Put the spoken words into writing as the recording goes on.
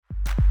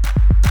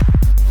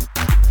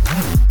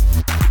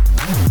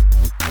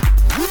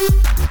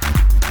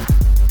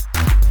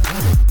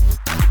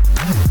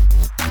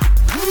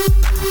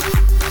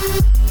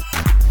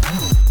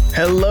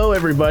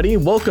everybody.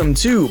 Welcome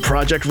to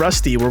Project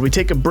Rusty, where we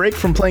take a break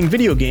from playing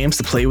video games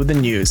to play with the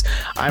news.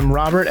 I'm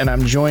Robert, and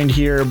I'm joined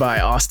here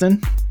by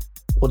Austin.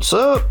 What's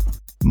up?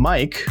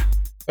 Mike.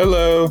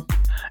 Hello.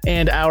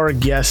 And our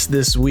guest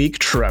this week,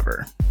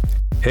 Trevor.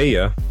 Hey,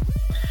 yeah.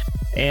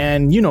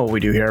 And you know what we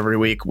do here every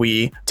week.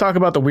 We talk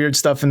about the weird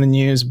stuff in the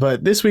news,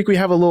 but this week we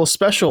have a little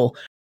special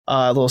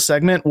little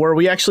segment where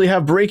we actually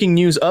have breaking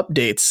news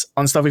updates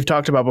on stuff we've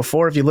talked about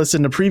before. If you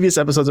listen to previous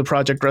episodes of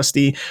Project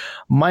Rusty,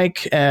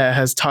 Mike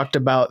has talked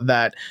about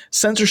that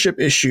censorship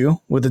issue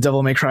with the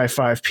Devil May Cry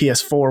 5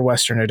 PS4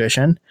 Western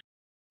Edition.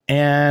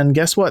 And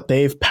guess what?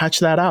 They've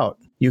patched that out.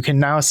 You can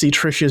now see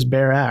Trish's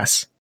bare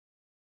ass.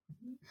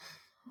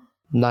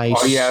 Nice.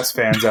 All you ass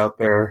fans out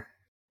there,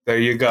 there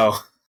you go.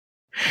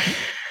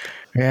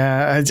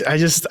 Yeah,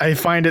 I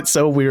find it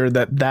so weird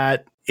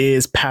that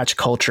is patch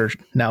culture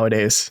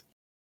nowadays.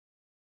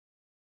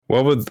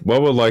 What would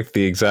like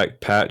the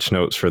exact patch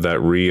notes for that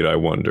read, I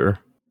wonder?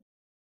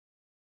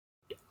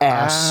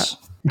 Ass.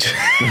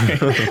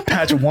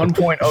 Patch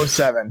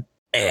 1.07.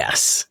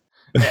 Ass.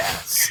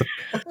 Yes.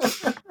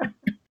 I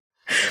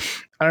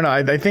don't know.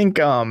 I think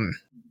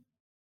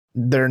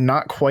they're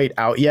not quite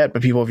out yet,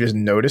 but people have just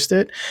noticed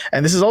it.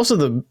 And this is also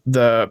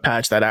the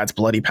patch that adds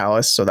Bloody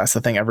Palace, so that's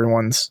the thing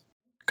everyone's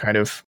kind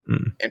of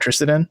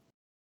interested in.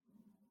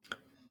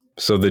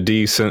 So the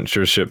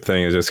decensorship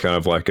thing is just kind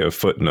of like a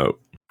footnote.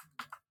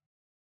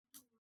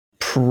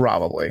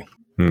 Probably.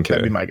 Okay.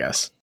 That'd be my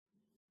guess.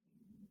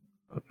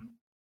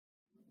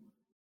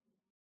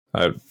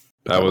 I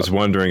was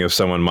wondering if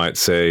someone might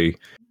say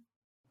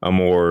a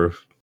more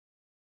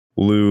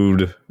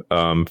lewd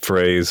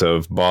phrase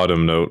of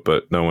bottom note,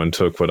 but no one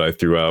took what I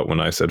threw out when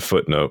I said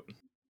footnote.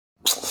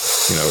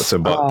 You know, it's the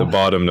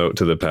bottom note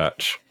to the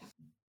patch.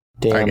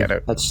 Damn, I get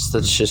it. That's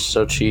just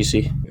so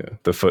cheesy. Yeah,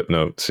 the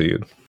footnote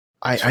seed.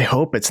 I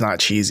hope it's not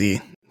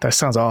cheesy. That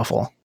sounds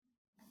awful.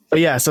 But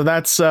yeah, so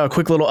that's a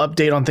quick little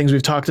update on things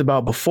we've talked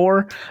about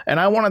before. And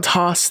I want to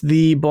toss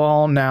the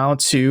ball now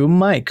to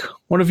Mike.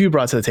 What have you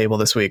brought to the table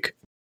this week?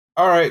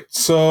 All right.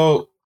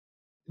 So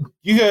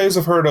you guys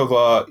have heard of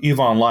EVE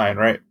Online,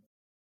 right?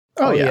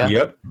 Oh, yeah.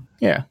 Yep.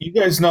 Yeah. You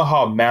guys know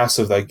how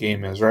massive that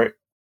game is, right?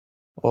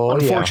 Oh, yeah.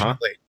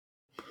 Unfortunately.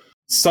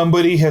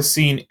 Somebody has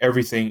seen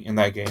everything in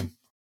that game.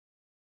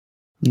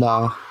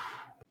 Nah,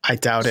 I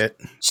doubt it.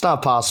 it's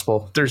not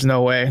possible. There's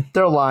no way.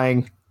 They're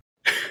lying.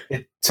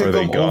 It took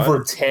they them gone?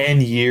 over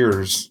 10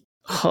 years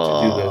to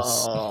do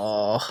this.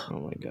 Oh, Oh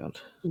my god.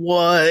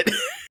 what?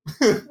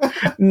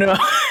 No.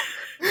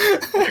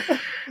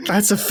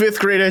 That's a 5th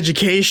grade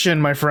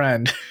education, my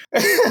friend.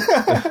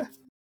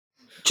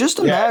 Just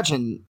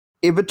imagine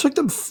if it took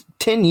them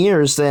 10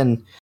 years,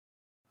 then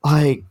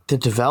like the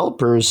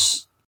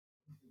developers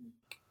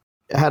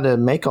had to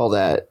make all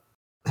that.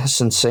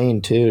 That's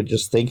insane too.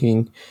 Just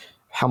thinking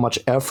how much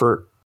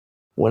effort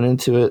went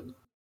into it.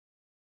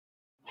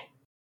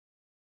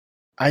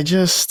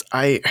 Is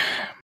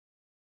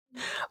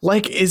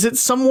it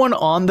someone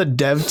on the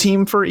dev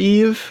team for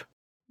EVE?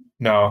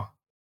 No.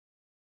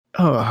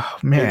 Oh,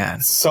 man.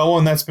 It's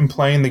someone that's been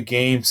playing the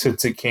game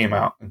since it came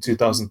out in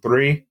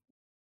 2003.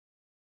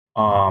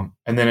 And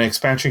then an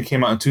expansion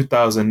came out in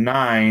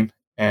 2009,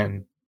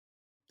 and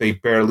they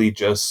barely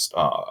just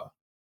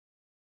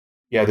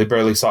they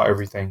barely saw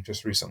everything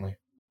just recently.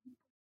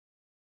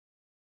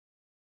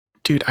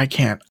 Dude, I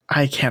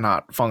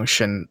cannot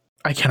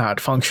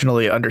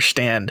functionally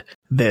understand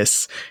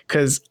this,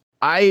 because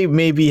I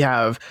maybe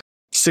have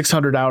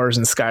 600 hours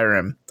in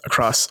Skyrim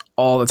across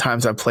all the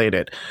times I've played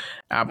it.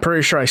 I'm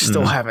pretty sure I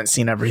still haven't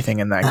seen everything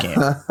in that game.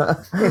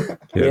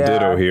 Yeah,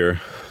 ditto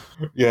here.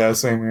 Yeah,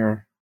 same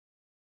here.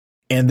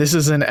 And this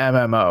is an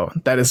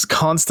MMO that is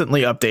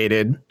constantly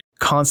updated,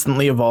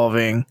 constantly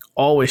evolving,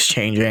 always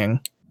changing.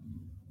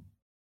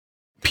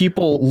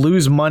 People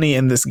lose money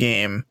in this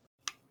game,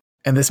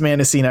 and this man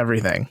has seen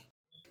everything.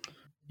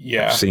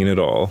 Yeah. I've seen it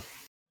all.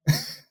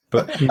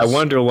 But I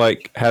wonder,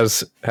 like,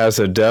 has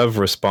a dev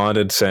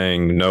responded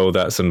saying, no,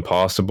 that's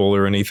impossible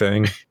or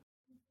anything?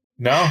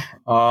 No.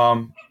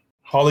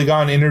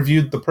 Polygon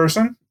interviewed the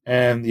person,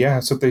 and yeah,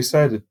 that's what they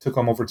said. It took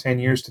them over 10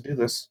 years to do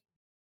this.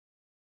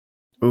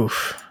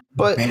 Oof.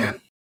 But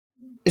Man.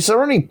 is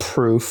there any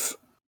proof?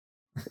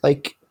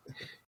 Like,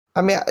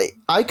 I mean,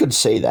 I could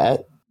say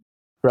that,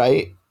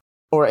 right?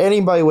 Or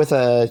anybody with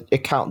a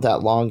account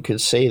that long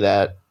could say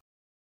that.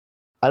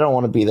 I don't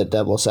want to be the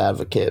devil's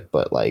advocate,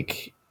 but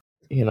like,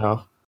 you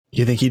know.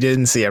 You think he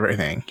didn't see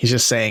everything? He's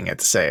just saying it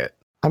to say it.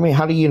 I mean,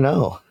 how do you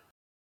know?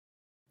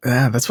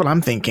 Yeah, that's what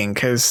I'm thinking,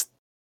 because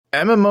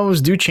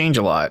MMOs do change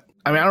a lot.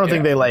 I mean, I don't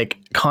think they like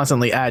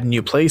constantly add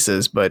new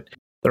places, but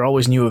there are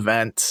always new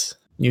events,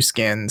 new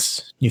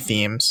skins, new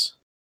themes.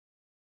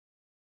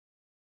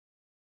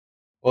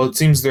 Well, it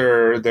seems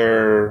their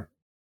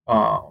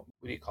what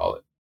do you call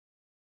it?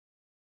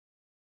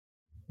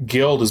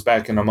 Guild is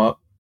backing them up.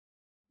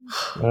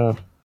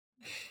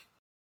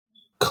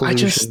 I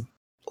just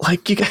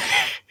like you guys.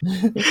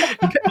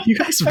 You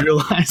guys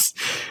realize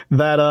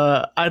that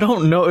I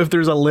don't know if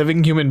there's a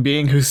living human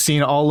being who's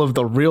seen all of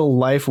the real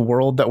life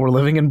world that we're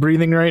living and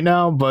breathing right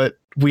now, but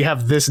we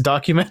have this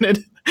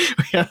documented.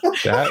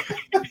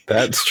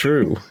 That's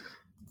true.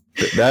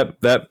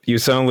 That you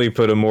suddenly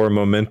put a more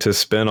momentous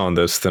spin on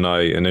this than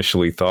I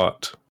initially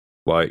thought.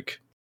 Like,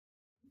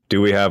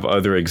 do we have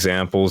other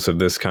examples of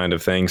this kind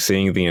of thing?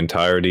 Seeing the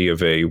entirety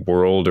of a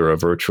world or a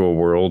virtual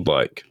world,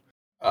 like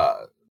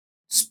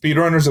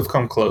speedrunners have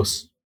come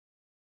close.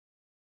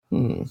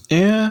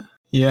 Yeah.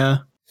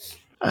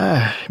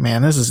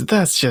 Man,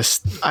 that's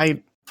just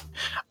I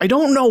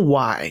don't know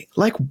why.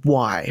 Like,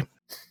 why?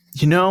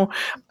 You know,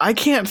 I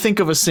can't think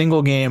of a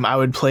single game I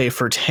would play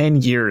for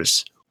 10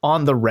 years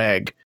on the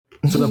reg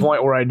to the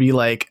point where I'd be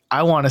like,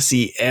 I want to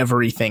see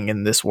everything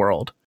in this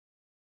world.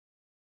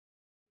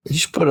 You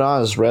should put it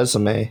on his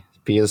resume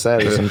because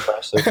that is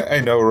impressive. I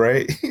know,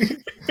 right?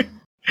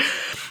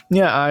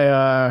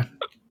 Yeah,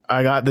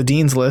 I got the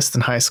dean's list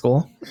in high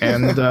school,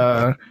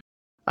 and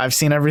I've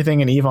seen everything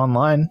in EVE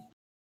Online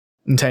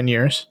in 10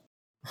 years.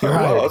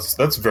 Wow,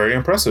 that's very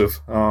impressive.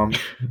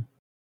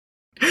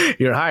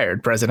 You're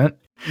hired, President.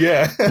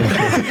 Yeah.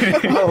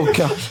 Oh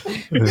god.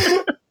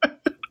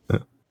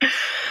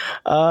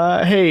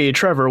 Hey,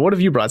 Trevor, what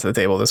have you brought to the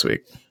table this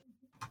week?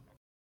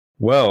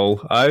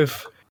 Well,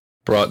 I've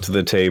brought to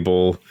the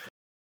table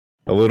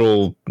a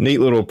neat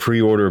little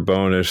pre-order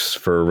bonus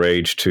for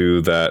Rage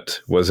 2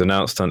 that was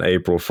announced on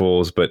April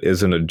Fool's but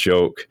isn't a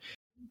joke.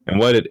 And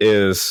what it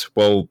is,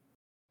 well,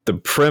 the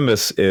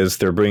premise is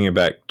they're bringing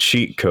back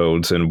cheat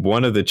codes, and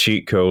one of the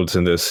cheat codes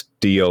in this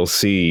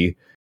DLC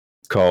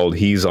called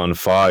He's on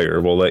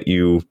Fire will let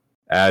you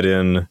add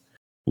in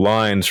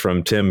lines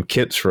from Tim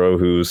Kitzrow,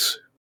 who's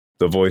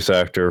the voice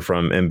actor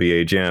from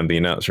NBA Jam, the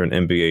announcer in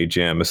NBA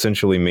Jam,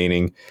 essentially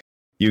meaning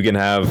you can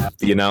have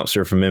the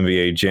announcer from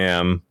NBA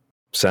Jam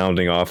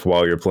sounding off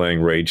while you're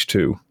playing Rage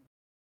 2.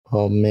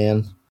 Oh,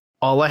 man.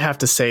 All I have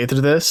to say to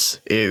this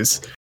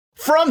is,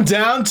 from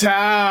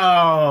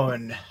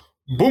downtown!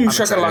 Boom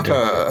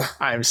shakalaka!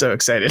 I'm so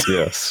excited.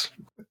 Yes.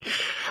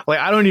 Like,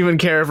 I don't even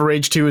care if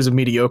Rage 2 is a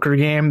mediocre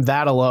game.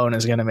 That alone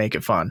is going to make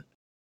it fun.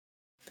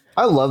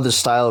 I love the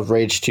style of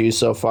Rage 2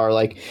 so far.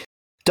 Like,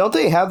 don't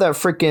they have that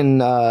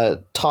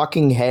freaking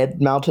talking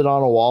head mounted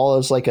on a wall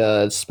as like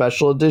a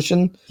special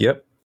edition?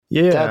 Yep.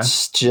 Yeah.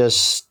 That's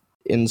just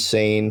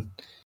insane.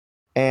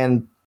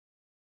 And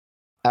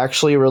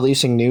actually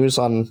releasing news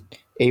on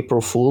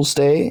April Fool's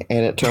Day,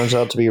 and it turns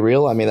out to be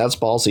real. I mean, that's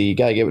ballsy. You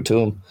gotta give it to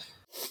him.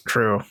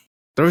 True.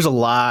 There's a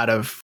lot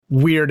of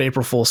weird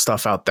April Fool's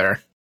stuff out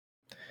there.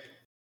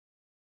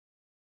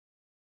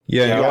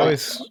 Yeah, you Yeah.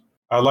 always...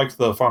 I liked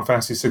the Final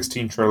Fantasy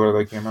 16 trailer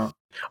that came out.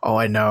 Oh,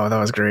 I know. That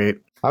was great.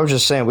 I was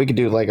just saying we could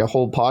do like a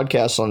whole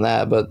podcast on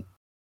that, but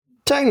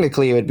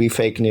technically it would be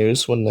fake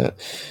news, wouldn't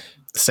it?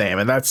 Same.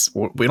 And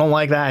we don't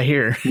like that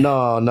here.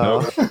 No.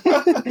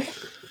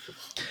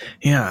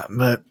 Yeah,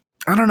 but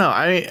I don't know.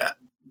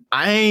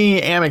 I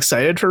am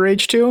excited for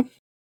Rage 2.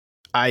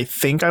 I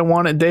think I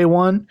want it day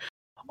one.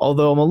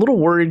 Although I'm a little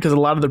worried because a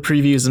lot of the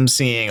previews I'm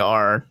seeing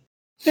are,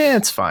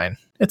 it's fine.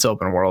 It's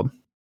open world.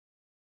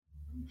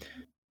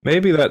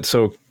 Maybe that's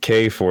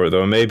okay for it,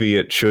 though. Maybe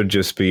it should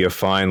just be a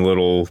fine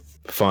little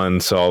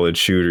fun, solid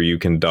shooter you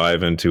can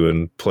dive into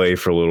and play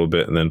for a little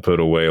bit and then put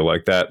away.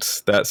 Like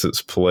that's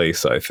its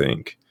place, I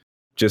think.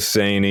 Just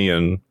zany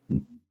and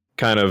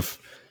kind of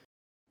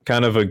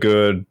a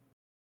good,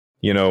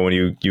 you know, when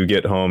you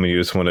get home and you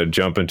just want to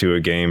jump into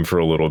a game for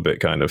a little bit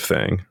kind of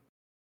thing.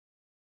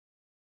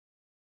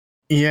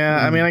 Yeah,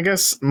 I mean, I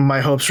guess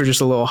my hopes were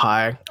just a little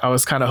high. I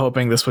was kind of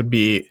hoping this would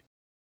be...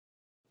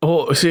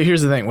 Well, see,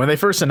 here's the thing. When they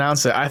first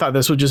announced it, I thought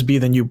this would just be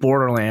the new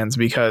Borderlands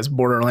because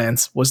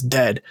Borderlands was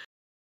dead.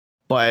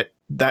 But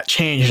that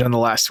changed in the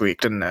last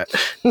week, didn't it?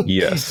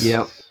 Yes.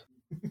 Yep.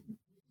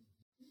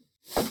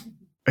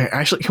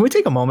 Actually, can we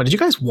take a moment? Did you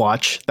guys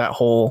watch that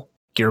whole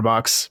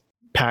Gearbox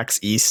PAX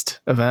East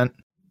event?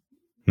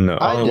 No.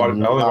 I only watched the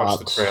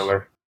not.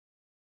 trailer.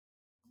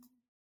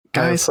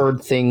 Guys, I've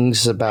heard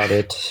things about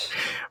it.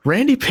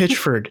 Randy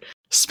Pitchford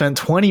spent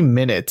 20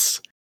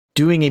 minutes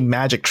doing a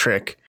magic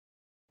trick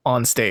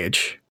on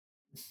stage.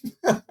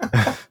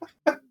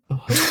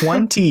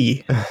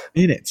 20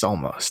 minutes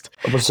almost.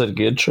 Was it a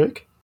good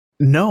trick?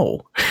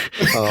 No.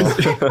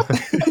 Oh.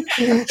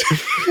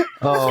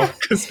 Oh.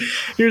 'Cause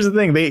here's the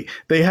thing.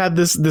 They had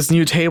this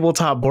new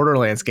tabletop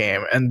Borderlands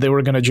game, and they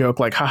were going to joke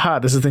like, haha,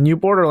 this is the new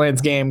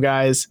Borderlands game,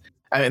 guys.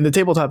 And the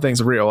tabletop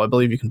thing's real. I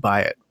believe you can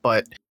buy it.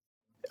 But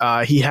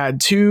he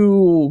had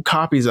 2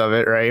 copies of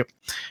it, right?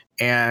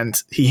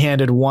 And he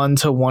handed one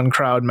to one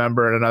crowd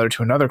member and another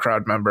to another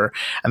crowd member.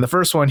 And the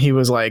first one, he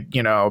was like,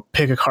 you know,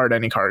 pick a card,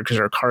 any card, because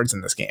there are cards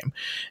in this game.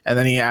 And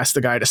then he asked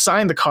the guy to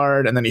sign the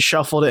card, and then he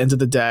shuffled it into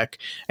the deck.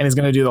 And he's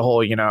going to do the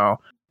whole, you know,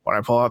 when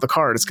I pull out the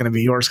card, it's going to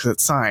be yours because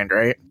it's signed,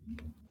 right?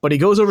 But he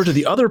goes over to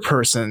the other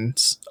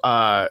person's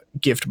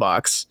gift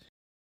box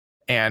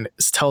and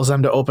tells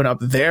them to open up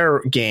their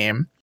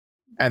game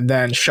and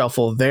then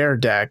shuffle their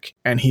deck.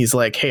 And he's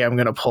like, hey, I'm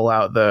going to pull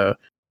out the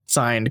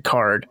signed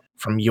card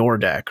from your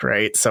deck,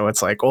 right? So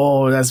it's like,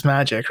 oh, that's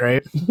magic,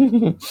 right?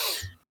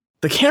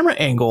 The camera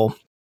angle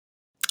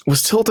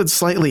was tilted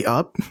slightly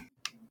up.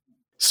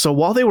 So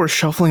while they were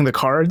shuffling the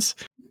cards,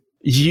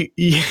 you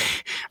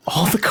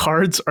all the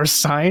cards are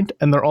signed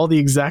and they're all the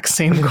exact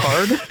same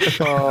card.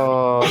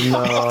 Oh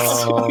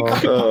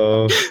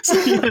no!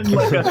 So you had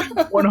like a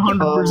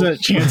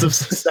 100% chance of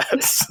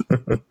success.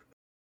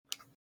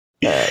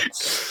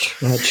 That's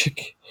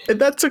tragic. And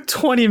that took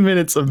 20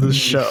 minutes of the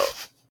show.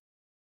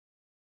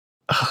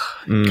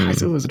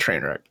 Guys, it was a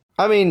train wreck.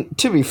 I mean,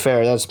 to be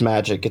fair, that's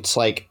Magic. It's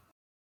like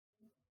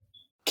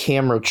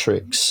camera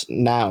tricks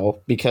now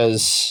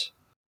because,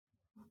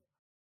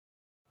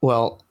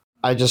 well,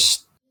 I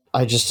just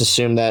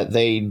assumed that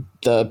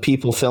the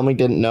people filming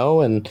didn't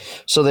know, and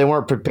so they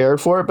weren't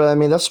prepared for it. But I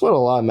mean, that's what a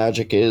lot of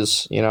Magic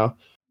is, you know.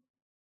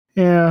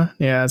 Yeah,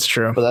 that's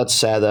true. But that's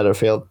sad that it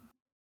failed.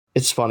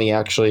 It's funny,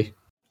 actually.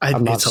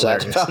 I'm not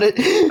sad about it.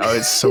 Oh,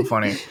 it's so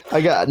funny.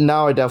 I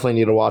definitely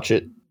need to watch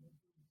it.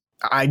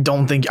 I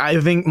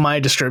think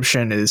my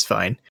description is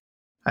fine.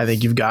 I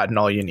think you've gotten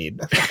all you need.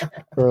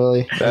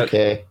 Really?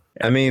 Okay.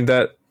 I mean,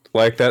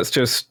 that's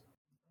just,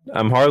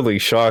 I'm hardly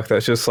shocked.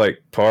 That's just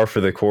like par for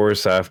the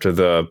course after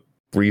the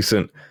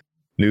recent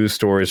news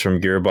stories from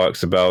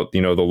Gearbox about,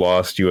 the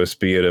lost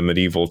USB at a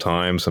medieval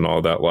times and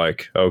all that.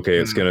 Like, okay,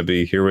 it's going to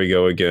be, here we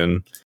go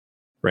again.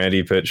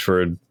 Randy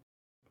Pitchford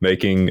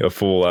making a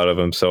fool out of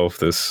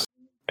himself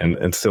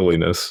and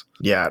silliness.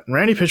 Yeah,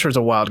 Randy Pitchford's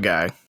a wild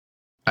guy.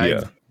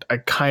 Yeah. I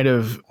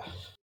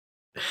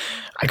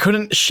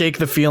couldn't shake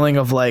the feeling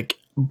of like,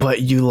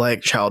 but you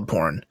like child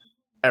porn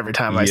every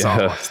time I saw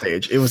him on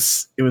stage. It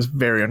was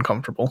very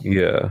uncomfortable.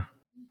 Yeah.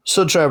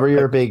 So Trevor,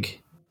 you're a big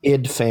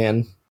id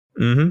fan.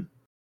 Mm-hmm.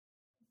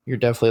 You're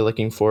definitely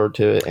looking forward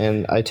to it,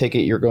 and I take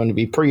it you're going to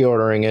be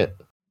pre-ordering it.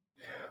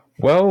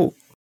 Well,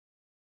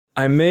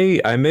 I may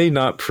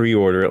not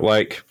pre-order it.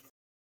 Like,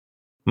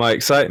 my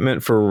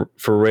excitement for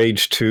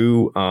Rage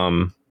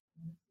 2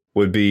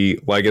 would be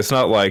like, it's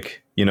not like,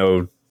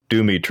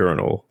 Doom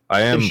Eternal.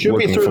 I am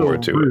looking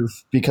forward to it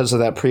because of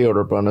that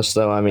pre-order bonus,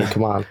 though. I mean,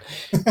 come on.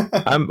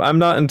 I'm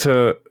not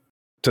into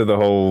the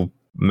whole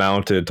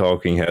mounted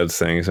talking heads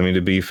things. I mean,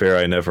 to be fair,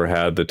 I never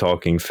had the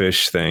talking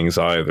fish things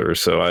either,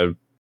 so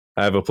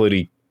I have a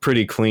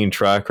pretty clean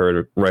track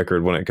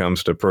record when it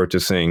comes to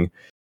purchasing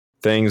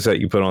things that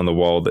you put on the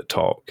wall that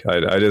talk. I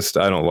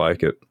don't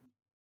like it.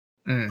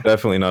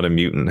 Definitely not a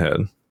mutant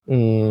head.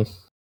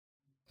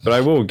 But I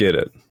will get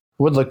it.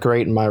 Would look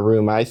great in my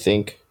room, I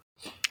think.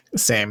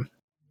 Same.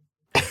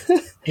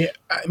 Yeah,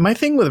 my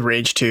thing with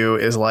Rage 2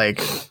 is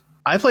like,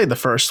 I played the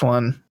first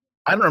one.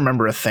 I don't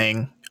remember a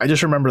thing. I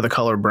just remember the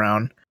color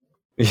brown.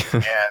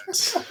 And,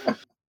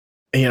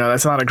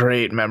 that's not a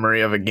great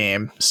memory of a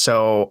game.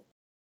 So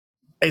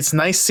it's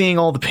nice seeing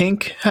all the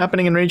pink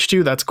happening in Rage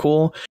 2. That's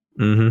cool.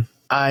 Mm-hmm.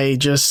 I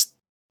just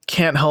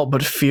can't help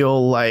but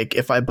feel like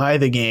if I buy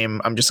the game,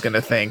 I'm just going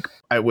to think,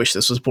 I wish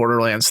this was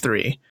Borderlands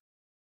 3.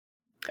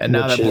 And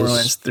now that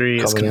Borderlands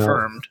 3 is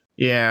confirmed.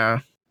 Yeah.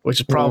 Which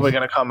is probably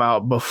going to come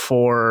out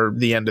before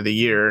the end of the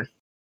year,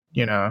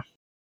 And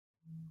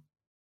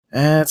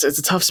it's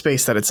a tough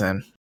space that it's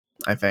in,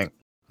 I think.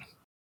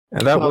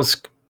 And that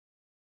was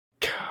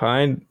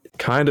kind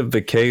of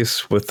the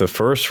case with the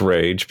first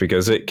Rage,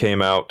 because it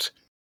came out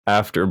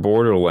after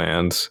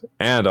Borderlands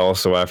and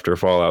also after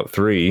Fallout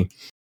 3.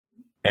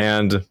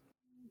 And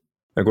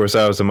of course,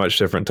 that was a much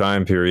different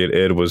time period.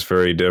 It was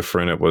very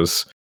different. It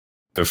was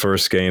the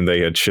first game they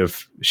had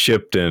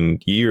shipped in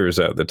years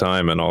at the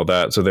time and all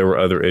that. So there were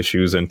other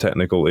issues and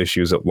technical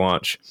issues at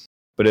launch.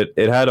 But it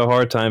had a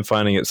hard time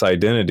finding its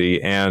identity.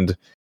 And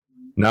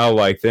now,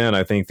 like then,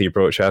 I think the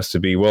approach has to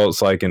be, well,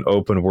 it's like an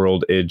open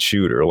world id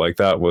shooter. Like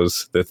that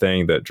was the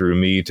thing that drew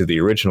me to the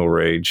original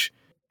Rage.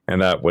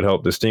 And that would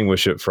help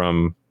distinguish it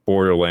from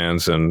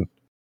Borderlands and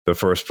the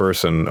first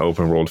person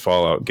open world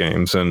Fallout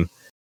games. And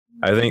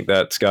I think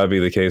that's got to be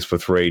the case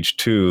with Rage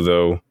 2,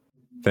 though.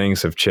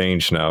 Things have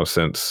changed now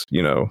since,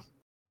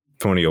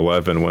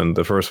 2011 when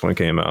the first one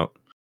came out.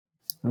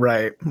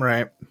 Right.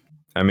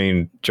 I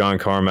mean, John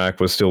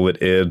Carmack was still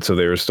at id, so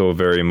they were still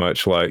very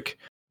much like,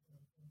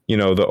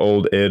 the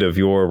old id of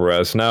yore,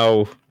 whereas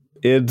now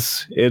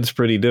id's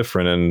pretty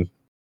different, and,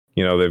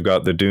 they've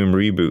got the Doom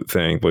reboot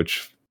thing,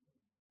 which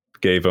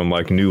gave them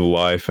like new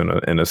life in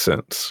a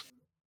sense.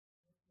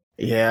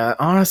 Yeah,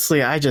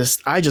 honestly, I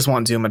just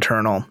want Doom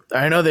Eternal.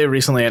 I know they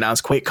recently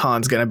announced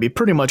QuakeCon's going to be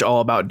pretty much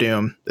all about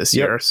Doom this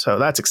year, so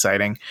that's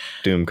exciting.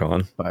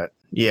 DoomCon. But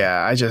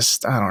yeah, I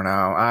don't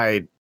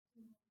know.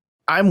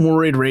 I'm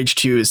worried Rage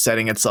 2 is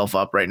setting itself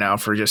up right now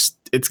for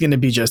it's going to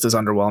be just as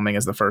underwhelming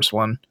as the first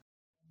one,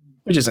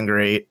 which isn't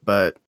great,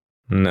 but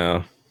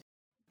no,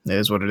 it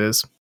is what it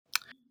is.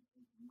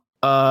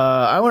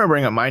 I want to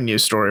bring up my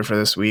news story for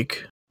this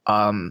week.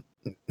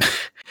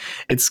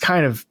 It's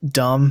kind of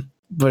dumb,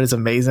 but it's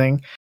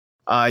amazing.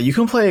 You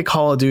can play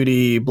Call of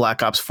Duty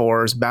Black Ops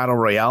 4's Battle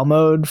Royale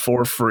mode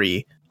for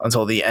free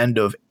until the end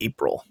of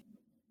April.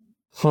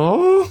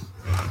 Huh?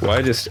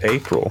 Why just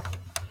April?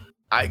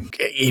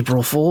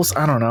 April Fools?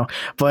 I don't know.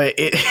 But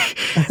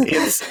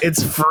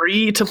it's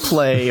free to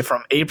play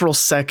from April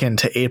 2nd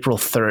to April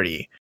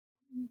 30.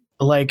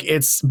 Like,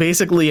 it's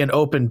basically an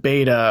open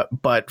beta,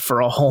 but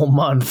for a whole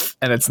month,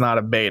 and it's not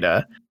a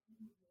beta.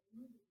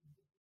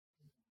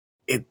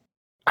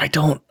 I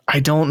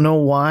don't know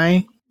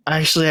why.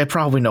 Actually, I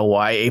probably know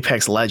why,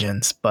 Apex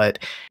Legends, but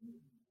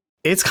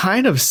it's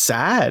kind of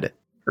sad,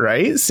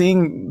 right?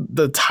 Seeing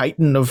the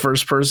titan of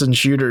first person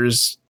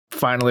shooters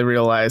finally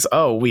realize,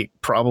 oh, we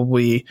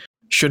probably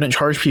shouldn't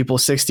charge people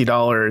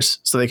 $60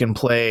 so they can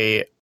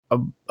play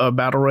a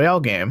battle royale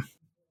game.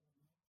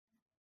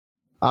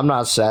 I'm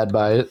not sad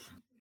by it.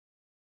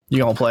 You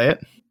gonna play it?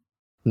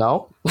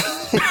 No.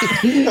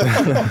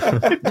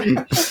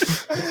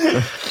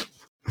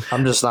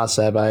 I'm just not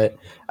sad by it.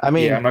 I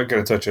mean, Yeah, I'm not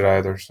gonna touch it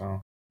either.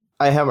 So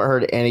I haven't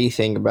heard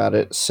anything about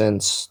it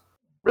since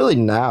really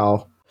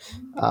now.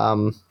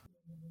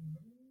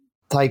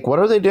 Like, what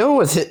are they doing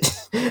with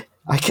it?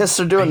 I guess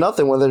they're doing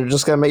nothing with it. They're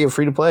just gonna make it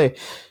free to play.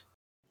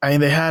 I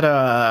mean, they had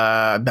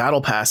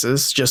battle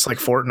passes just like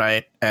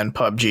Fortnite and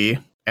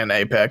PUBG and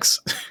Apex.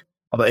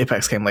 Although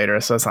Apex came later,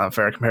 so that's not a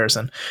fair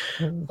comparison.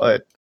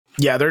 But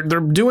yeah, they're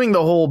doing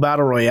the whole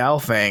battle royale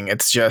thing.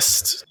 It's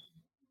just,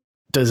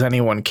 does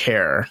anyone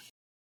care?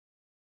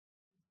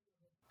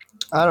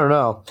 I don't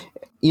know.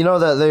 You know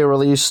that they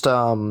released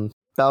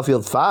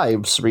Battlefield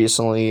 5s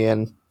recently,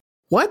 and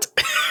What?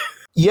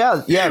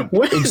 yeah,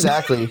 What?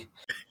 exactly.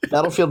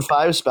 Battlefield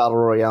 5's Battle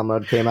Royale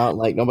mode came out, and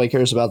like nobody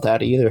cares about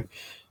that either.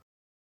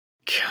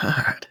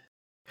 God.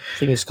 I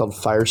think it's called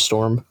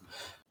Firestorm.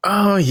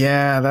 Oh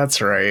yeah,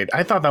 that's right.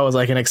 I thought that was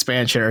like an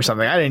expansion or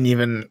something. That didn't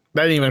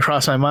even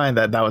cross my mind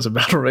that was a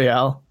battle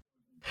royale.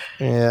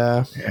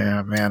 Yeah.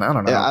 Yeah, man, I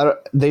don't know. Yeah,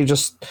 they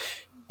just,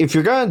 if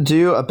you're gonna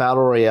do a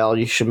battle royale,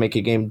 you should make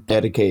a game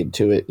dedicated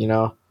to it. You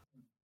know.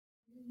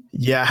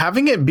 Yeah,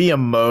 having it be a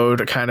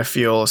mode kind of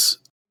feels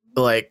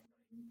like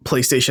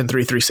PlayStation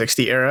 3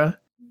 360 era.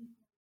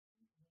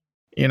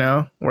 You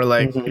know, where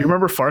like Mhm. you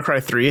remember Far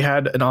Cry 3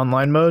 had an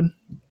online mode?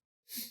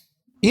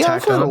 Yeah,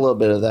 I've Tacked heard a on? little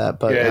bit of that,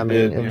 but Yeah, I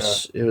mean,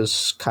 it it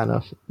was kind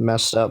of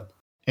messed up.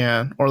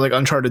 Yeah, or like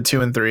Uncharted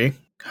 2 and 3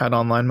 had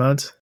online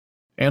modes,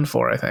 and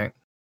 4, I think.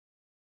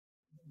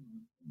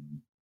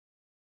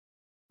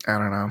 I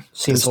don't know.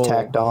 Seems This whole-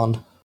 tacked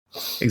on.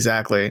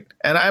 Exactly.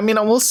 And I mean,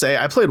 I will say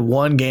I played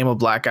one game of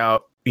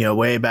Blackout,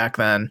 way back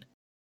then,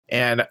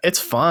 and it's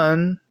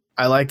fun.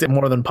 I liked it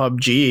more than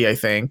PUBG, I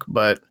think,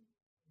 but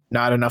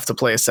not enough to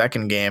play a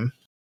second game.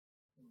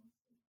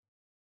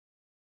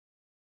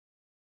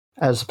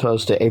 As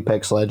opposed to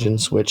Apex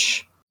Legends,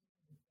 which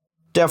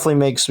definitely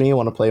makes me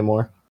want to play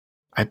more.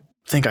 I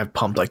think I've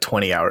pumped like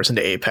 20 hours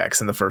into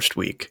Apex in the first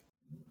week.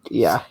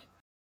 Yeah,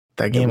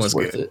 That game it was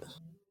worth good. it.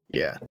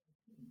 Yeah.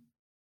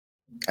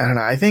 I don't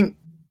know. I think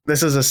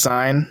this is a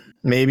sign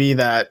maybe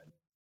that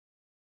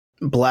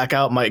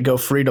Blackout might go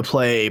free to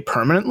play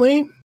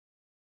permanently.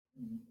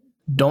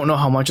 Don't know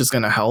how much it's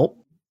going to help.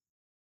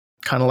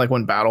 Kind of like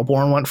when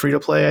Battleborn went free to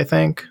play, I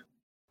think.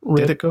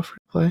 Did it go free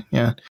to play?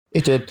 Yeah.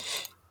 It did.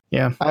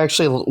 Yeah. I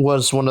actually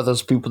was one of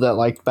those people that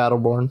liked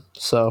Battleborn,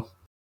 so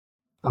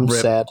I'm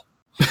Rip. sad.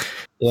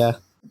 Yeah.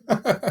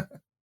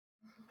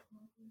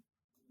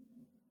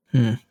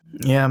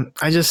 Yeah.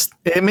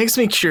 It makes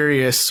me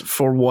curious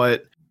for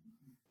what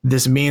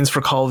this means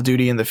for Call of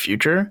Duty in the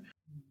future,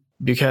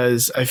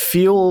 because I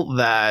feel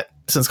that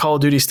since Call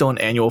of Duty is still an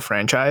annual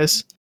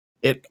franchise,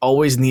 it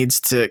always needs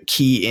to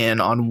key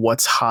in on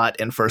what's hot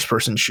in first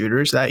person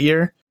shooters that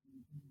year.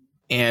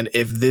 And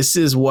if this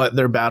is what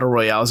their battle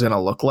royale is going to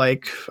look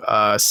like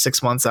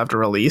 6 months after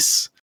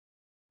release,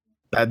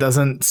 that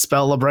doesn't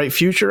spell a bright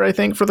future, I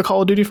think, for the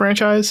Call of Duty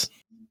franchise.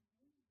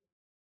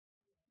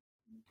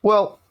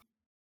 Well,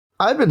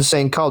 I've been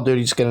saying Call of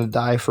Duty's going to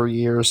die for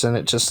years, and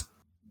it just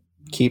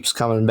keeps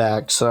coming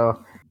back.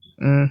 So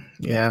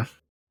Yeah.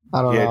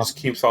 I don't Yeah, it know. just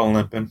keeps on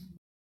limping.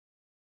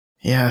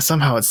 Yeah,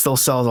 somehow it still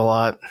sells a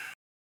lot.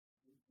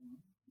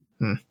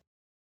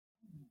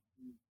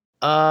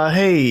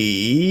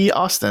 Hey,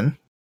 Austin.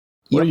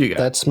 What do you got?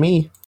 That's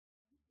me.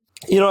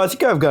 You know, I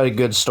think I've got a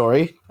good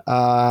story.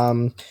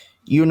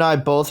 You and I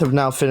both have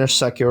now finished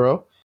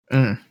Sekiro,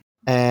 Mm.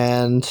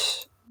 and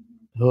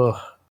one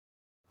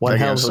That hell of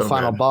game's a so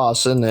final good.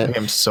 boss, isn't That it?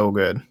 game's so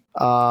good.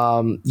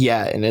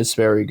 Yeah, and it's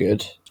very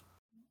good.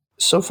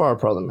 So far,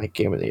 probably my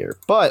game of the year.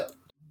 But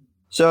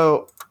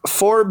so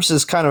Forbes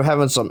is kind of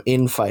having some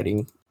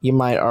infighting. You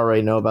might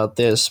already know about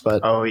this,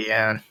 but Oh,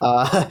 yeah.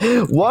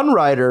 one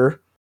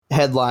writer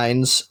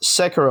headlines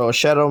Sekiro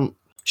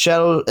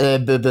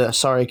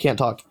sorry, I can't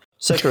talk.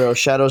 Sekiro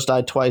Shadows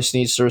Die Twice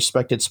needs to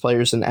respect its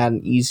players and add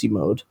an easy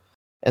mode.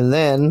 And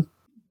then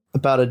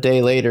about a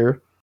day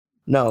later,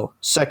 no,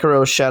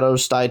 Sekiro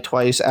Shadows Die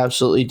Twice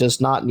absolutely does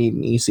not need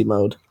an easy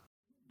mode.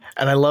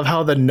 And I love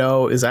how the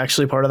no is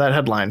actually part of that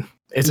headline.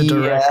 It's a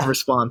direct Yeah.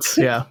 response.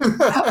 Yeah.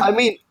 I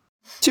mean,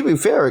 to be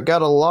fair, it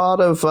got a lot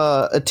of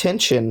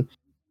attention.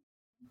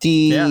 The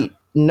Yeah.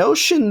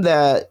 notion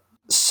that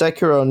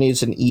Sekiro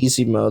needs an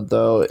easy mode,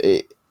 though,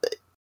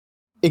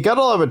 it got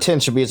a lot of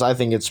attention because I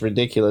think it's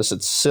ridiculous.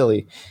 It's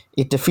silly.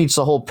 It defeats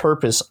the whole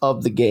purpose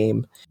of the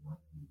game.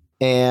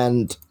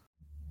 And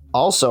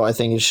also, I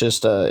think it's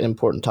just an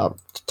important topic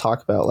to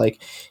talk about.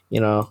 Like,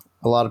 a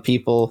lot of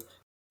people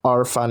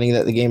are finding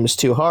that the game is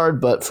too hard,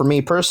 but for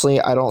me personally,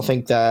 I don't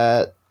think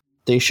that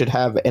they should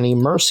have any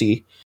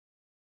mercy.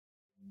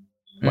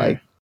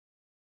 Like,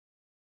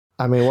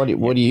 I mean,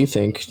 what do you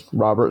think,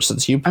 Robert,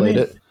 since you played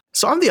it?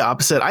 So I'm the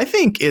opposite. I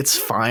think it's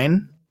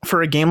fine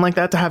for a game like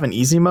that to have an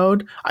easy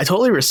mode. I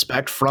totally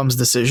respect From's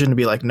decision to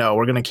be like, no,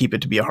 we're going to keep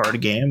it to be a hard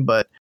game.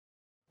 But,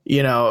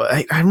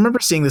 I remember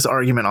seeing this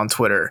argument on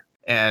Twitter,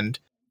 and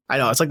I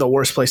know it's like the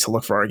worst place to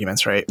look for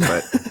arguments, right?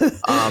 But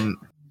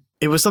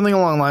it was something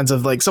along the lines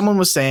of like someone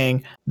was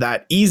saying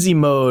that easy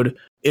mode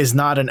is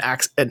not an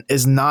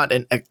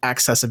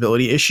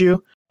accessibility issue.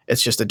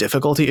 It's just a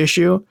difficulty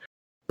issue.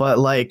 But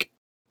like,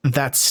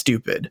 that's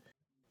stupid.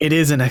 It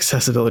is an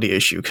accessibility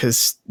issue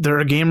because there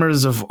are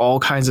gamers of all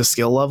kinds of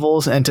skill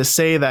levels. And to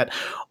say that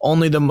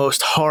only the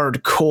most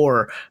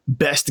hardcore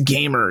best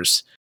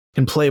gamers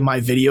can play my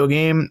video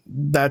game,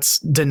 that's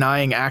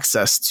denying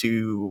access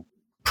to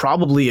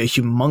probably a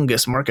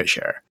humongous market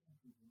share.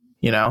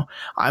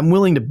 I'm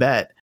willing to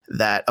bet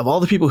that of all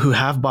the people who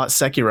have bought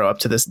Sekiro up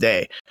to this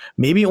day,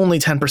 maybe only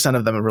 10%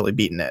 of them have really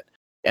beaten it.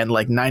 And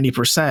like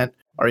 90%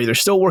 are either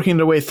still working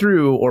their way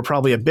through or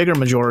probably a bigger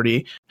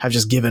majority have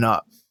just given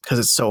up because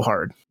it's so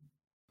hard.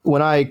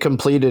 When I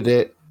completed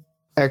it,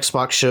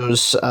 Xbox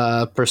shows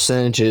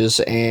percentages,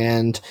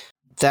 and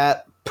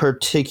that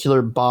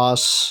particular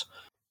boss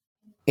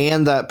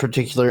and that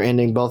particular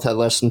ending both had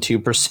less than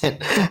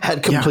 2%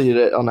 had completed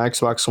it on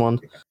Xbox One.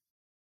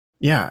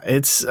 Yeah,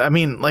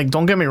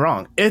 don't get me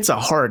wrong. It's a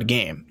hard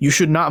game. You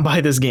should not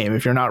buy this game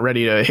if you're not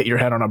ready to hit your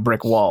head on a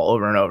brick wall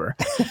over and over.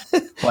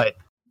 But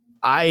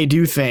I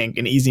do think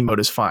an easy mode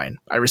is fine.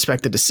 I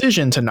respect the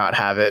decision to not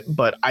have it,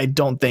 but I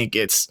don't think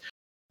it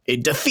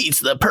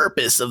defeats the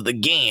purpose of the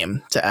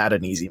game to add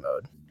an easy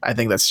mode. I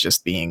think that's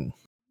just being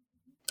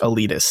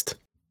elitist.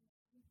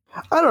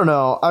 I don't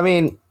know. I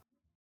mean,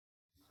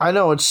 I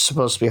know it's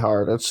supposed to be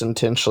hard. It's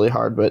intentionally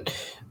hard, but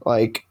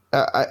like,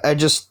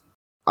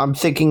 I'm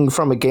thinking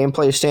from a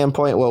gameplay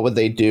standpoint, what would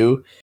they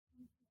do?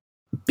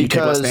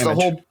 Because the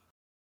whole,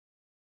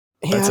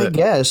 I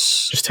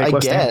guess, just take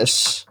less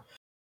damage.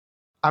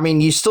 I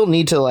mean, you still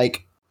need to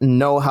like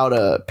know how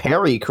to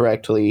parry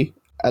correctly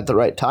at the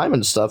right time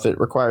and stuff. It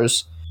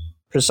requires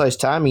precise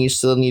timing. You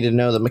still need to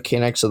know the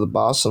mechanics of the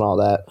boss and all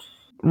that.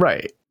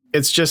 Right.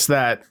 It's just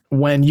that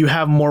when you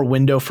have more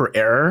window for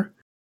error,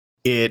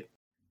 it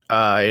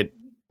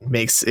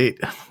makes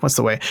it, what's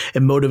the way?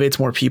 It motivates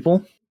more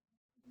people.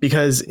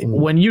 Because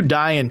when you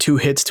die in 2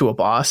 hits to a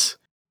boss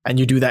and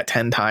you do that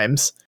 10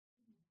 times,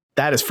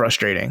 that is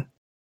frustrating.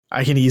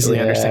 I can easily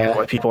understand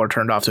why people are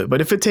turned off to it.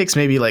 But if it takes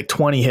maybe like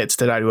 20 hits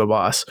to die to a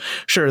boss,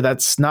 sure,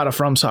 that's not a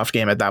FromSoft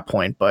game at that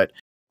point, but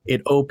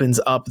it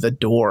opens up the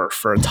door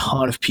for a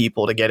ton of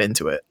people to get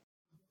into it.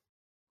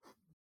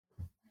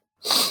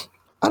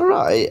 I don't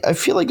know. I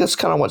feel like that's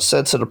kind of what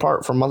sets it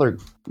apart from other,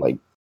 like,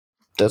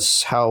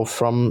 that's how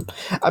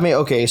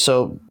okay,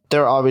 so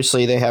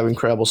they have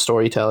incredible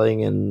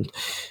storytelling and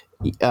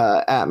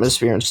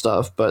atmosphere and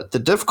stuff, but the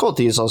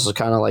difficulty is also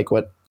kind of like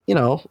what,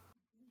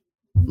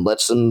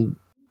 lets them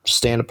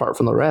stand apart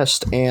from the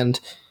rest. And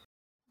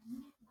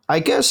I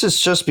guess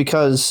it's just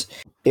because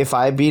if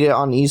I beat it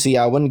on easy,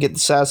 I wouldn't get the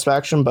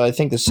satisfaction, but I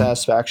think the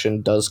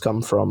satisfaction does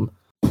come from,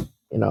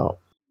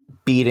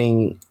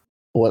 beating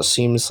what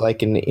seems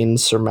like an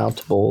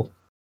insurmountable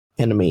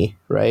enemy,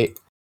 right?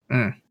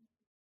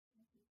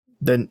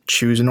 Then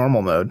choose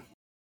normal mode.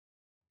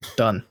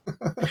 Done.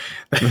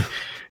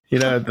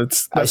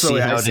 That's the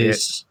way I see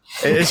it.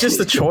 It's just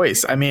a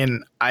choice. I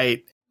mean,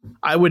 I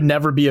would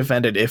never be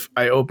offended if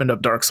I opened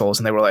up Dark Souls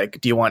and they were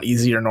like, do you want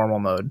easy or normal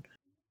mode?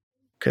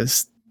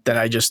 Because then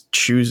I just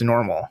choose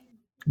normal.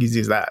 Easy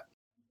as that.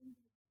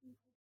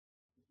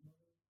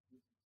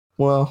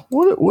 Well,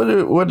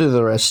 what do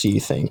the rest of you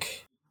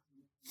think?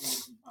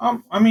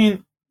 I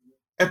mean,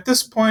 at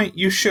this point,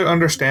 you should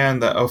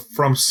understand that a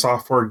From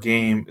Software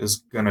game is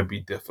gonna be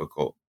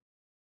difficult.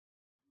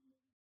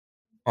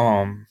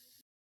 I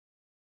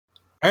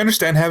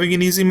understand having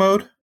an easy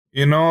mode.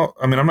 I'm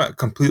not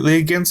completely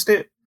against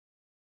it.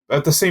 But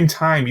at the same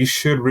time, you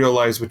should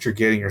realize what you're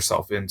getting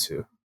yourself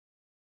into.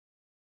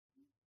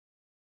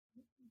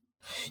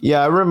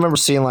 Yeah, I remember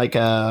seeing like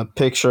a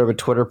picture of a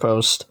Twitter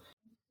post.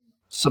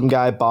 Some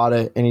guy bought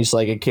it, and he's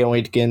like, I can't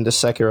wait to get into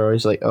Sekiro.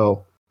 He's like,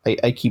 oh,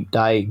 I keep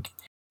dying.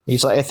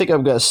 He's like, I think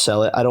I'm going to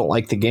sell it. I don't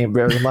like the game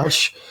very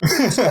much.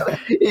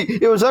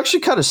 It was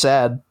actually kind of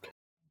sad.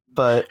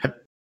 But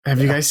have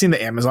you guys seen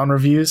the Amazon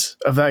reviews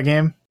of that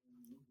game?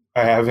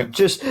 I haven't.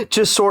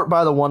 Just sort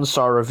by the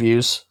 1-star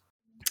reviews.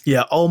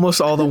 Yeah, almost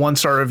all the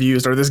 1-star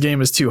reviews are this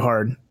game is too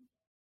hard.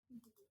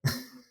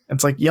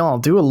 It's like, y'all,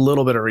 do a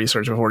little bit of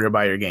research before you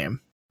buy your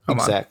game. Come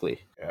exactly.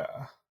 On.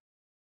 Yeah.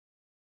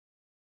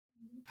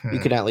 You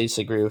can at least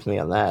agree with me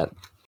on that.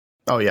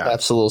 Oh, yeah.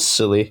 That's a little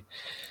silly.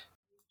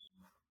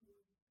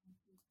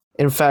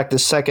 In fact, the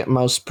second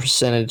most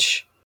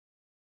percentage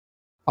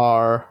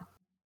are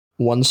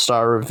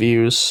 1-star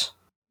reviews.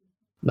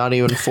 Not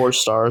even 4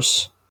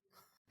 stars.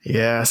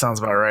 Yeah, sounds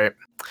about right.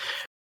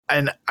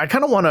 And I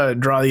kind of want to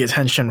draw the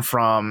attention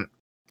from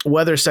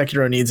whether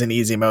Sekiro needs an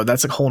easy mode,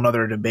 that's a whole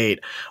nother debate.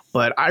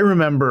 But I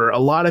remember a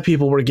lot of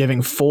people were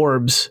giving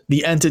Forbes,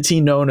 the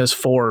entity known as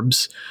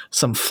Forbes,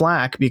 some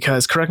flack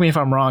because, correct me if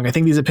I'm wrong, I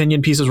think these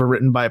opinion pieces were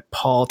written by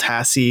Paul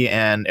Tassi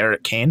and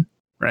Eric Kane,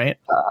 right?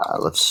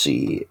 Let's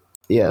see.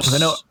 Yes. I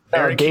know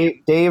Eric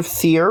Dave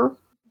Thier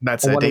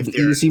that's it. wanted Dave the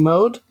Thier. easy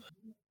mode.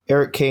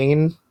 Eric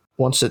Kane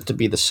wants it to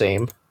be the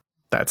same.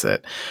 That's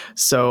it.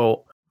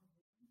 So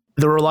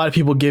there were a lot of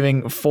people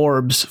giving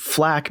Forbes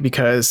flack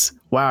because,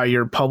 wow,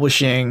 you're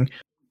publishing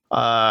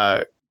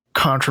not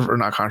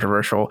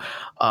controversial,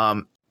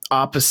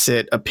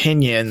 opposite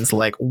opinions.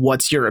 Like,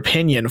 what's your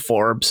opinion,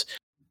 Forbes?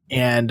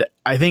 And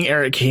I think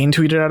Eric Kane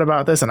tweeted out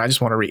about this, and I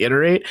just want to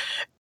reiterate,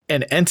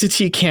 an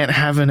entity can't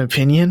have an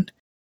opinion.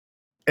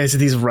 It's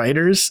these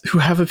writers who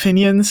have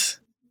opinions,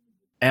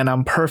 and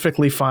I'm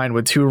perfectly fine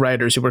with two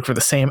writers who work for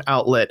the same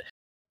outlet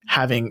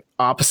having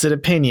opposite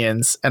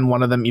opinions, and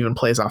one of them even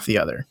plays off the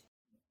other.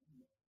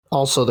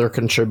 Also, they're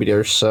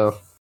contributors, so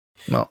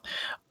Well,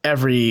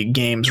 every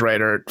games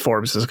writer at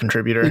Forbes is a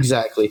contributor.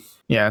 exactly.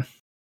 Yeah.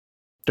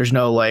 There's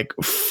no like,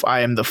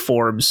 I am the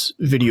Forbes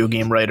video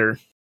game writer.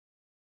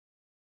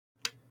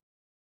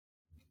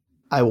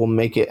 I will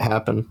make it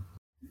happen.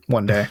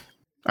 One day,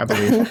 I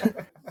believe.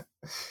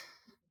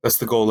 That's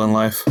the goal in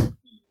life.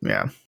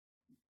 Yeah.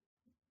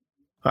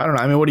 I don't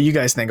know. I mean, what do you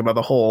guys think about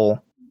the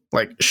whole,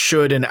 like,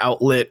 should an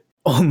outlet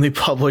only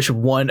publish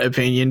one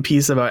opinion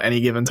piece about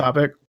any given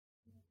topic?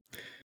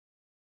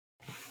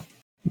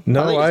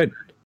 No,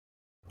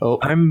 Oh,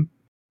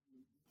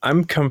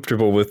 I'm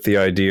comfortable with the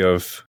idea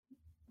of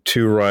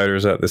two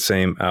writers at the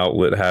same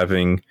outlet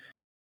having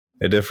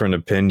a different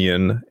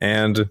opinion,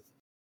 and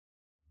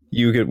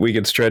we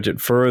could stretch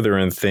it further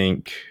and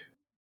think,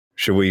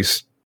 should we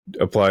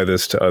apply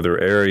this to other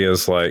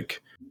areas,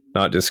 like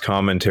not just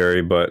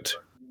commentary but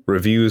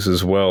reviews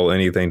as well,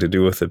 anything to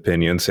do with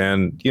opinions?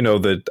 And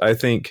that I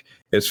think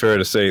it's fair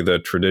to say the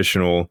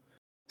traditional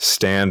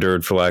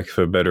standard, for lack of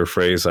a better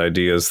phrase,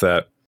 idea is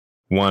that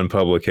one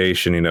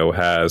publication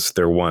has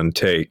their one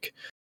take,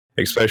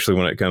 especially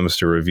when it comes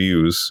to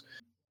reviews.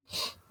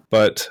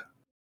 But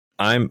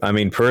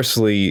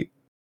personally,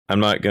 I'm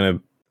not going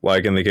to,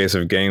 like in the case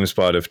of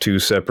GameSpot, if two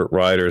separate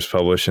writers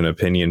publish an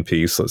opinion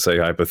piece, let's say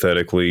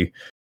hypothetically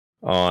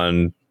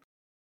on,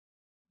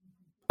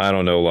 I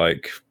don't know,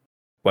 like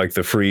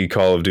the free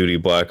Call of Duty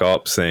Black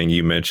Ops thing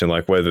you mentioned,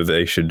 like whether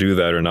they should do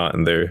that or not,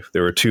 and there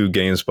were two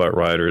GameSpot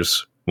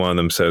writers, one of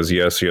them says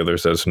yes, the other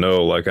says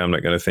no. Like, I'm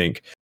not going to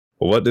think,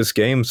 well, what does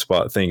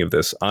GameSpot think of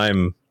this?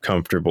 I'm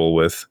comfortable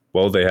with,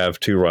 well, they have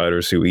two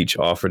writers who each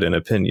offered an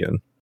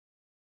opinion.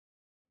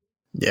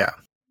 Yeah.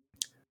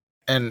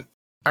 And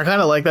I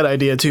kind of like that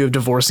idea too of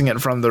divorcing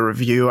it from the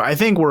review. I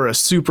think we're a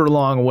super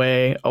long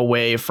way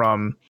away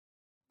from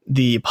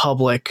the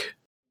public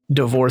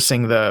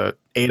divorcing the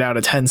 8 out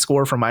of 10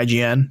 score from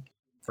IGN,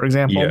 for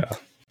example.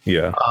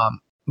 Yeah.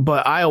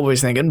 But I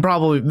always think, and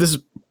probably this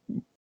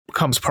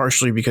comes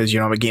partially because,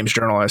 I'm a games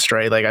journalist,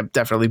 right? Like, I'm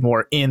definitely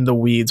more in the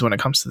weeds when it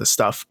comes to this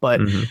stuff.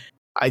 But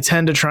I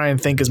tend to try and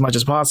think as much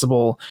as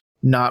possible,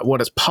 not what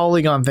does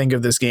Polygon think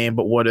of this game,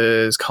 but what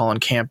does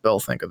Colin Campbell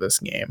think of this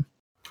game?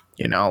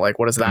 Like,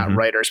 what is that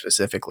writer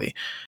specifically?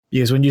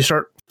 Because when you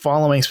start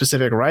following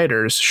specific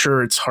writers,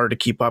 sure, it's hard to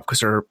keep up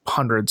because there are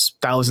hundreds,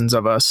 thousands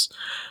of us.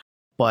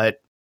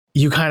 But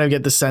you kind of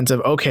get the sense of,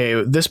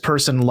 okay, this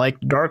person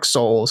liked Dark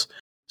Souls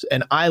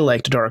and I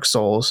liked Dark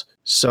Souls,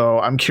 so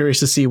I'm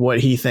curious to see what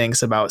he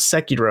thinks about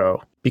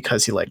Sekiro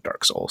because he liked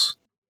Dark Souls.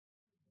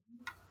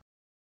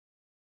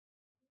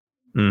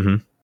 Yeah,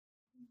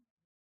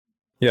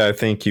 I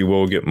think you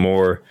will get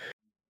more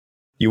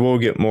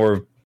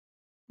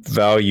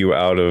value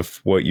out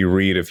of what you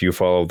read if you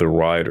follow the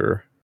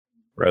writer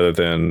rather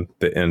than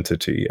the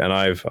entity. And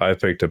I've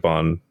picked up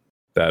on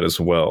that as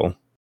well.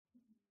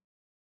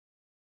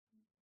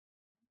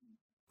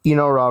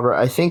 Robert,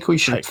 I think we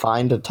should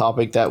find a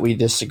topic that we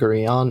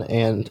disagree on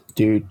and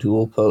do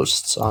dual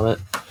posts on it.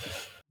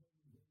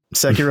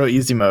 Sekiro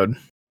easy mode.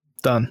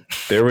 Done.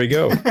 There we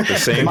go. The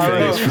same thing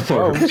as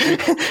before.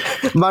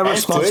 My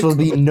response will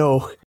be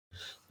no.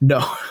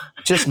 No.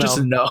 Just no.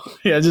 Just no.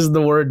 Yeah, just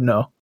the word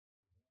no.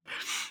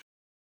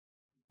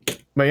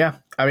 But yeah,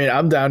 I mean,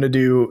 I'm down to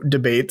do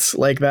debates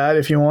like that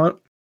if you want.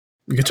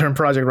 You could turn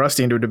Project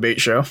Rusty into a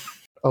debate show.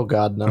 Oh,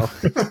 God, no.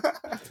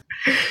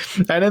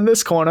 And in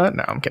this corner,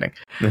 no, I'm kidding.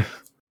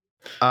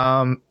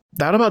 That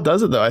about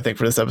does it, though, I think,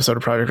 for this episode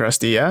of Project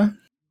Rusty, yeah?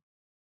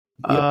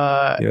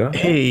 Yeah.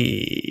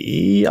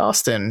 Hey,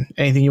 Austin,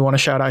 anything you want to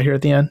shout out here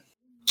at the end?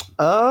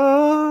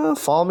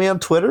 Follow me on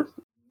Twitter,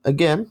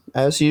 again,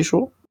 as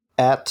usual,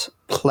 at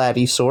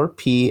Platysaur,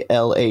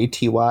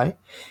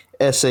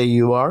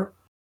 PLATYSAUR,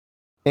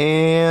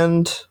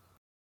 and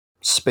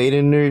spade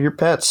into your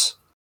pets.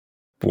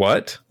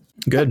 What?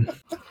 Good.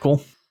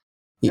 Cool.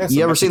 Yeah,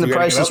 You ever seen The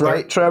Price is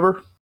Right,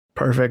 Trevor?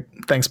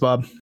 Perfect. Thanks,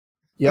 Bob.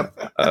 Yep.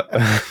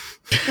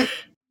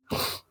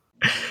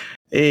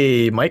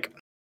 Hey, Mike.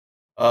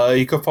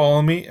 You can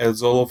follow me at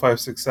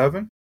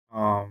Zolo567,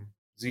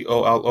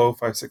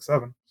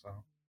 ZOLO567. So,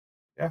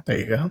 yeah. There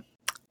you go.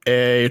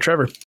 Hey,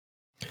 Trevor.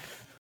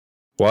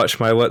 watch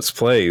my Let's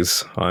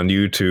Plays on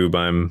YouTube.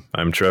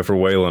 I'm Trevor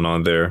Whalen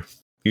on there.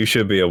 You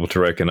should be able to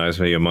recognize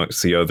me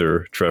amongst the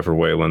other Trevor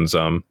Whalens.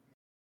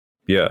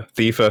 Yeah,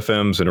 Thief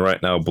FMs and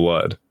Right Now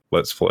Blood.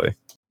 Let's Play.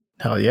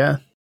 Hell yeah.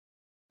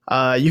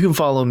 You can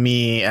follow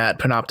me at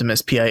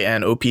Panoptimus,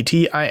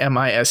 PINOPTIMIST.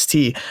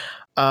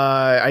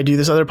 I do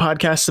this other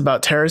podcast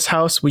about Terrace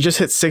House. We just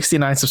hit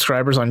 69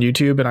 subscribers on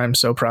YouTube, and I'm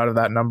so proud of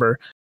that number.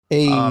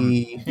 Hey.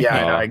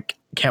 I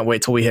can't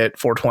wait till we hit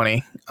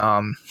 420.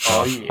 Oh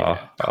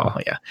yeah. Oh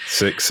yeah.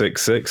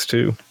 666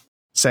 too.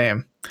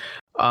 Same.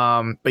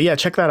 But yeah,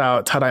 check that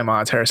out.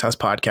 Tadaima, Terrace House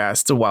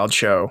Podcast. It's a wild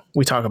show.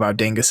 We talk about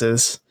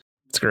dinguses.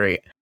 It's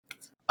great.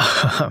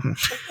 That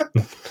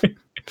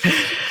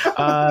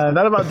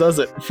about does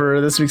it for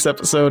this week's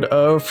episode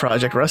of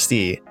Project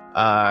Rusty.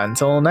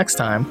 Until next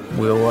time,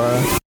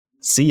 we'll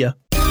see ya.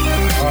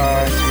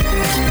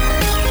 Bye.